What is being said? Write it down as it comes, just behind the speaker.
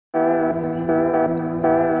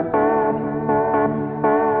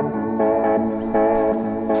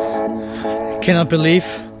Cannot believe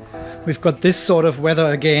we've got this sort of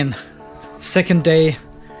weather again. Second day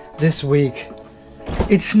this week.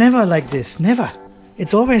 It's never like this, never.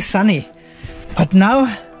 It's always sunny. But now,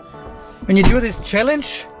 when you do this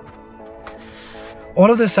challenge,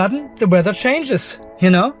 all of a sudden the weather changes,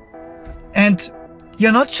 you know? And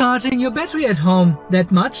you're not charging your battery at home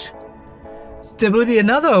that much. There will be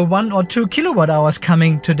another 1 or 2 kilowatt hours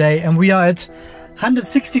coming today, and we are at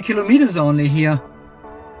 160 kilometers only here.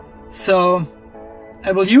 So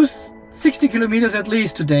I will use 60 kilometers at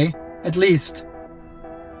least today, at least,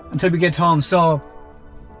 until we get home. So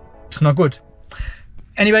it's not good.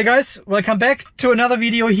 Anyway, guys, welcome back to another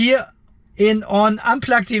video here on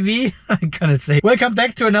Unplugged TV. I gotta say, welcome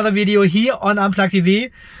back to another video here on Unplugged TV.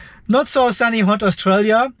 Not so sunny hot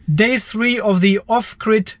Australia. Day 3 of the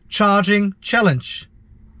off-grid charging challenge.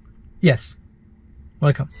 Yes,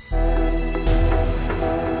 welcome.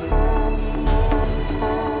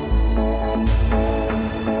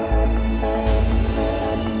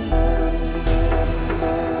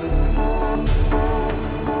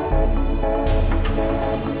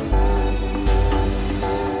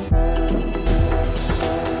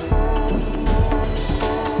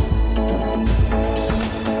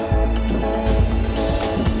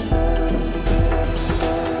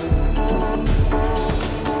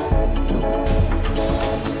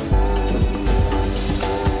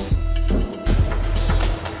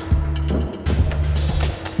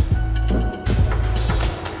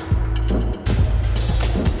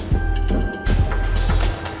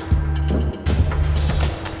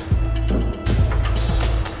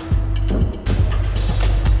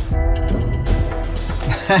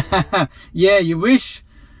 Yeah, you wish.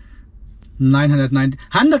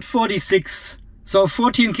 146, so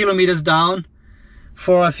 14 kilometers down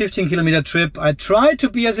for a 15 kilometer trip. I tried to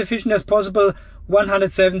be as efficient as possible.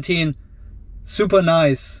 117, super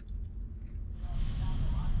nice.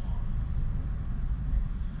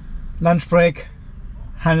 Lunch break,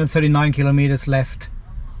 139 kilometers left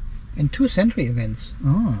and 2 Century events.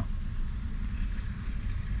 Oh.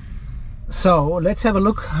 So let's have a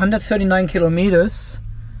look. 139 kilometers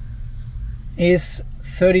is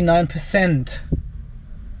 39%.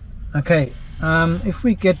 Okay, if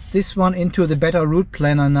we get this one into the better route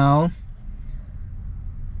planner now,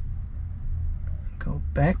 go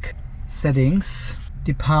back, settings,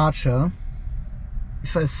 departure.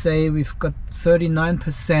 If I say we've got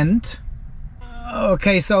 39%,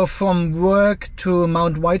 okay, so from work to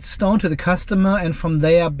Mount Whitestone to the customer, and from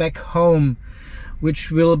there back home,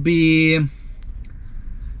 which will be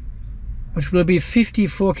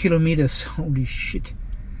 54 kilometers. Holy shit.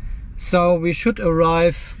 So we should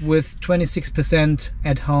arrive with 26%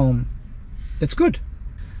 at home. That's good.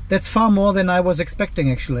 That's far more than I was expecting,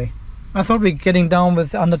 actually. I thought we were getting down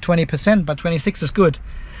with under 20%, but 26 is good.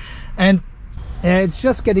 And it's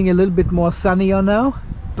just getting a little bit more sunnier now,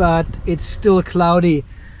 but it's still cloudy.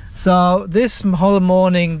 So this whole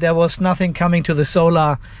morning there was nothing coming to the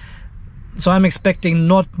solar. So I'm expecting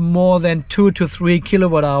not more than 2 to 3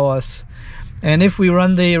 kilowatt hours. And if we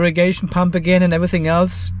run the irrigation pump again and everything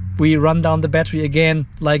else, we run down the battery again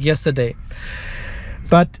like yesterday.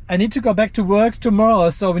 But I need to go back to work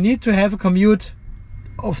tomorrow, so we need to have a commute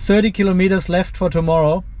of 30 kilometers left for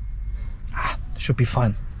tomorrow. Should be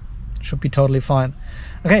fine. Should be totally fine.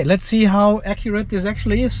 Okay, let's see how accurate this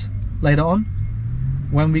actually is later on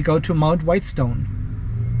when we go to Mount Whitestone.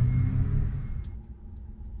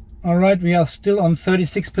 Alright, we are still on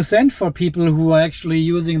 36% for people who are actually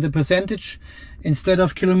using the percentage instead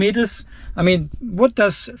of kilometers. I mean, what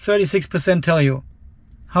does 36% tell you?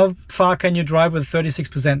 How far can you drive with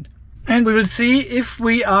 36%? And we will see if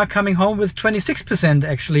we are coming home with 26%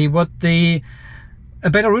 actually, what the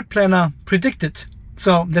Better Route Planner predicted.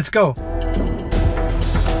 So let's go.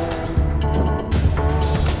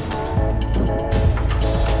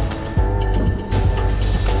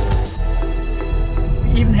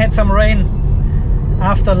 Even had some rain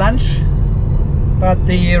after lunch, but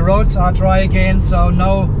the roads are dry again, so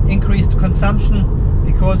no increased consumption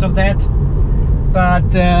because of that.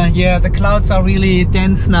 But yeah, the clouds are really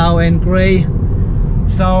dense now and gray,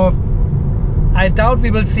 so I doubt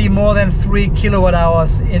we will see more than 3 kilowatt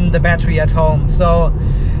hours in the battery at home. So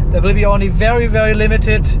there will be only very, very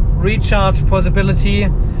limited recharge possibility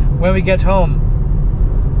when we get home.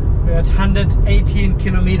 We're at 118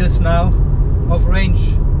 kilometers now of range,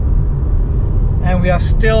 and we are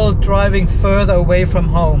still driving further away from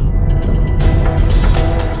home.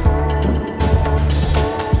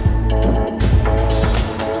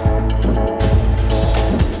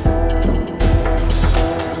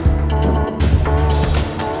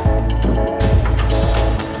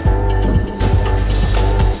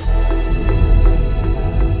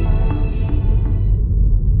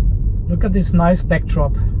 this nice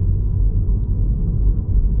backdrop.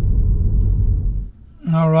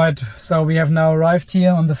 All right, so we have now arrived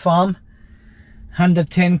here on the farm.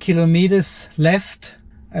 110 kilometers left.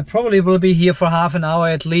 I probably will be here for half an hour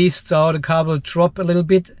at least, so the car will drop a little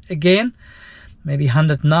bit again, maybe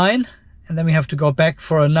 109, and then we have to go back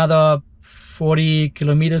for another 40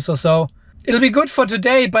 kilometers or so. It'll be good for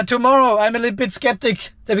today, but tomorrow I'm a little bit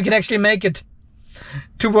skeptic that we can actually make it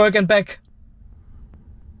to work and back.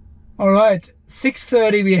 All right,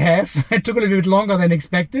 6:30 we have. It took a little bit longer than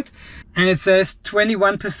expected, and it says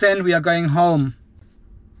 21% we are going home.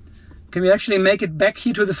 Can we actually make it back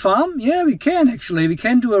here to the farm? Yeah, we can actually. We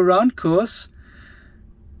can do a round course.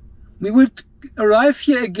 We would arrive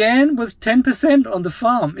here again with 10% on the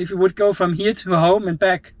farm if we would go from here to home and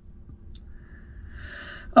back.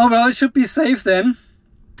 Oh well, it should be safe then.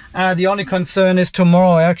 The only concern is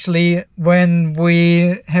tomorrow actually, when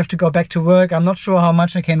we have to go back to work. I'm not sure how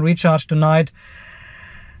much I can recharge tonight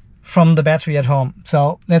from the battery at home.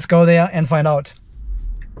 So let's go there and find out.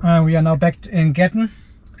 We are now back in Getten.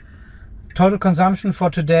 Total consumption for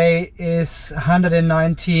today is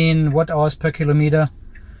 119 watt hours per kilometer,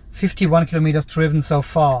 51 kilometers driven so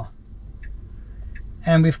far,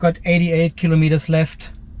 and we've got 88 kilometers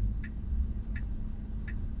left.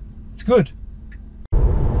 It's good.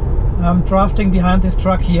 I'm drafting behind this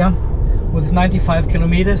truck here with 95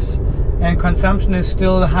 kilometers, and consumption is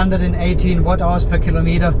still 118 watt hours per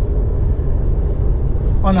kilometer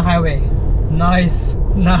on a highway. Nice,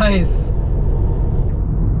 nice.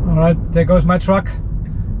 All right, there goes my truck.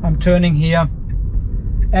 I'm turning here,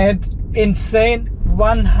 and insane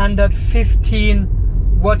 115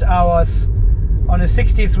 watt hours on a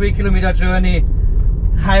 63 kilometer journey,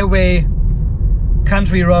 highway,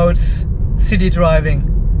 country roads, city driving.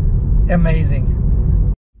 Amazing.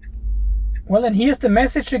 Well, and here's the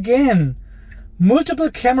message again. Multiple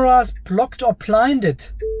cameras blocked or blinded.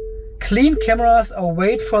 Clean cameras or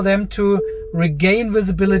wait for them to regain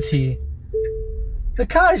visibility. The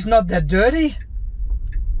car is not that dirty.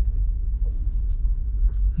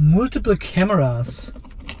 Multiple cameras.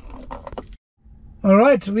 All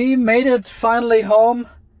right, we made it finally home.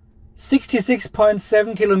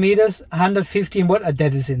 66.7 kilometers, 115 watt.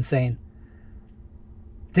 That is insane.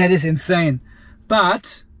 That is insane.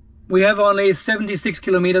 But we have only 76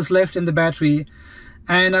 kilometers left in the battery,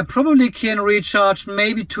 and I probably can recharge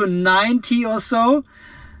maybe to 90 or so.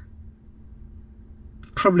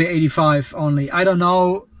 Probably 85 only. I don't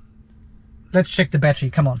know. Let's check the battery.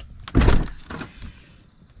 Come on.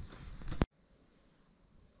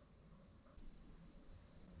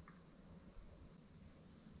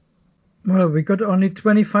 Well, we got only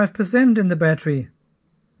 25% in the battery.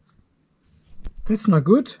 That's not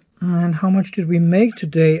good. And how much did we make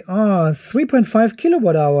today? 3.5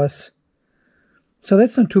 kilowatt hours. So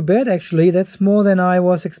that's not too bad actually. That's more than I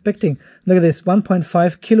was expecting. Look at this,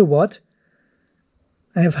 1.5 kilowatt.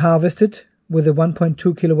 I have harvested with a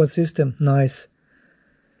 1.2 kilowatt system. Nice.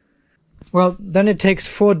 Well, then it takes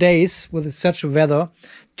 4 days with such weather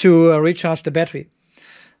to recharge the battery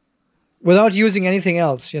without using anything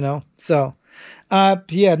else, you know. So,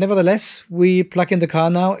 yeah, nevertheless, we plug in the car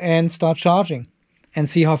now and start charging and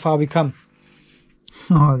see how far we come.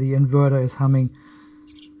 Oh, the inverter is humming.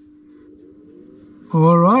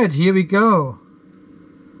 All right, here we go.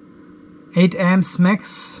 8 amps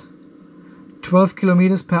max. 12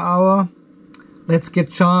 kilometers per hour. Let's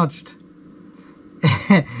get charged.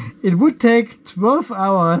 It would take 12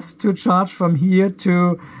 hours to charge from here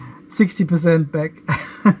to 60% back.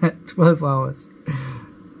 12 hours.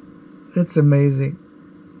 That's amazing.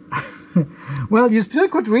 Well, you still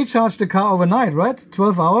could recharge the car overnight, right?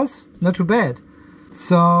 12 hours? Not too bad.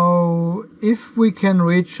 So if we can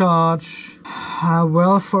recharge,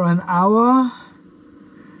 well, for an hour,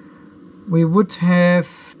 we would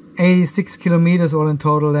have 86 kilometers all in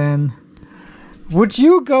total then. Would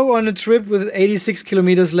you go on a trip with 86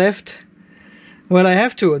 kilometers left? Well, I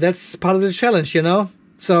have to. That's part of the challenge, you know?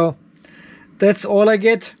 So that's all I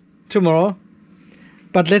get tomorrow.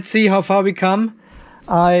 But let's see how far we come.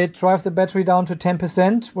 I drive the battery down to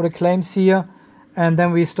 10%, what it claims here, and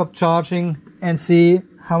then we stop charging and see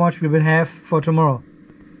how much we will have for tomorrow.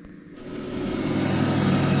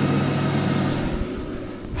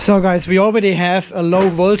 So guys, we already have a low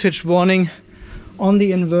voltage warning on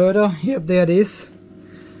the inverter. Yep, there it is.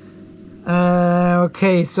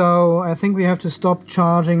 Okay, so I think we have to stop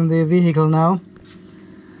charging the vehicle now.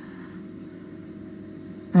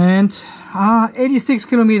 And 86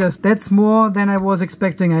 kilometers. That's more than I was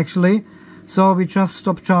expecting actually. So we just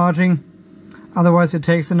stop charging. Otherwise it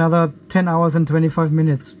takes another 10 hours and 25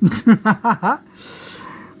 minutes.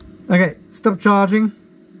 Okay, stop charging.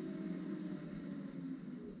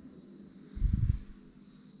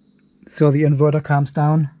 so the inverter calms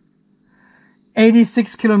down.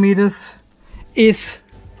 86 kilometers is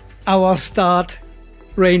our start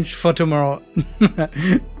range for tomorrow.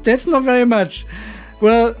 That's not very much.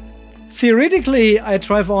 Well, theoretically, I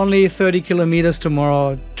drive only 30 kilometers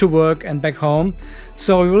tomorrow to work and back home.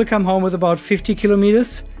 So we will come home with about 50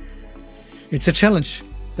 kilometers. It's a challenge.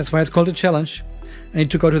 That's why it's called a challenge. I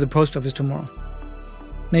need to go to the post office tomorrow.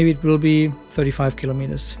 Maybe it will be 35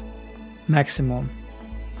 kilometers maximum,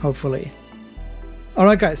 hopefully. All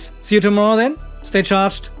right, guys. See you tomorrow then. Stay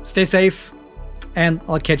charged, stay safe, and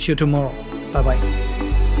I'll catch you tomorrow. Bye-bye.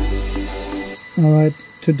 All right.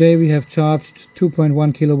 Today we have charged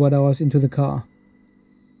 2.1 kilowatt hours into the car.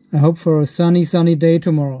 I hope for a sunny day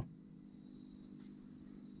tomorrow.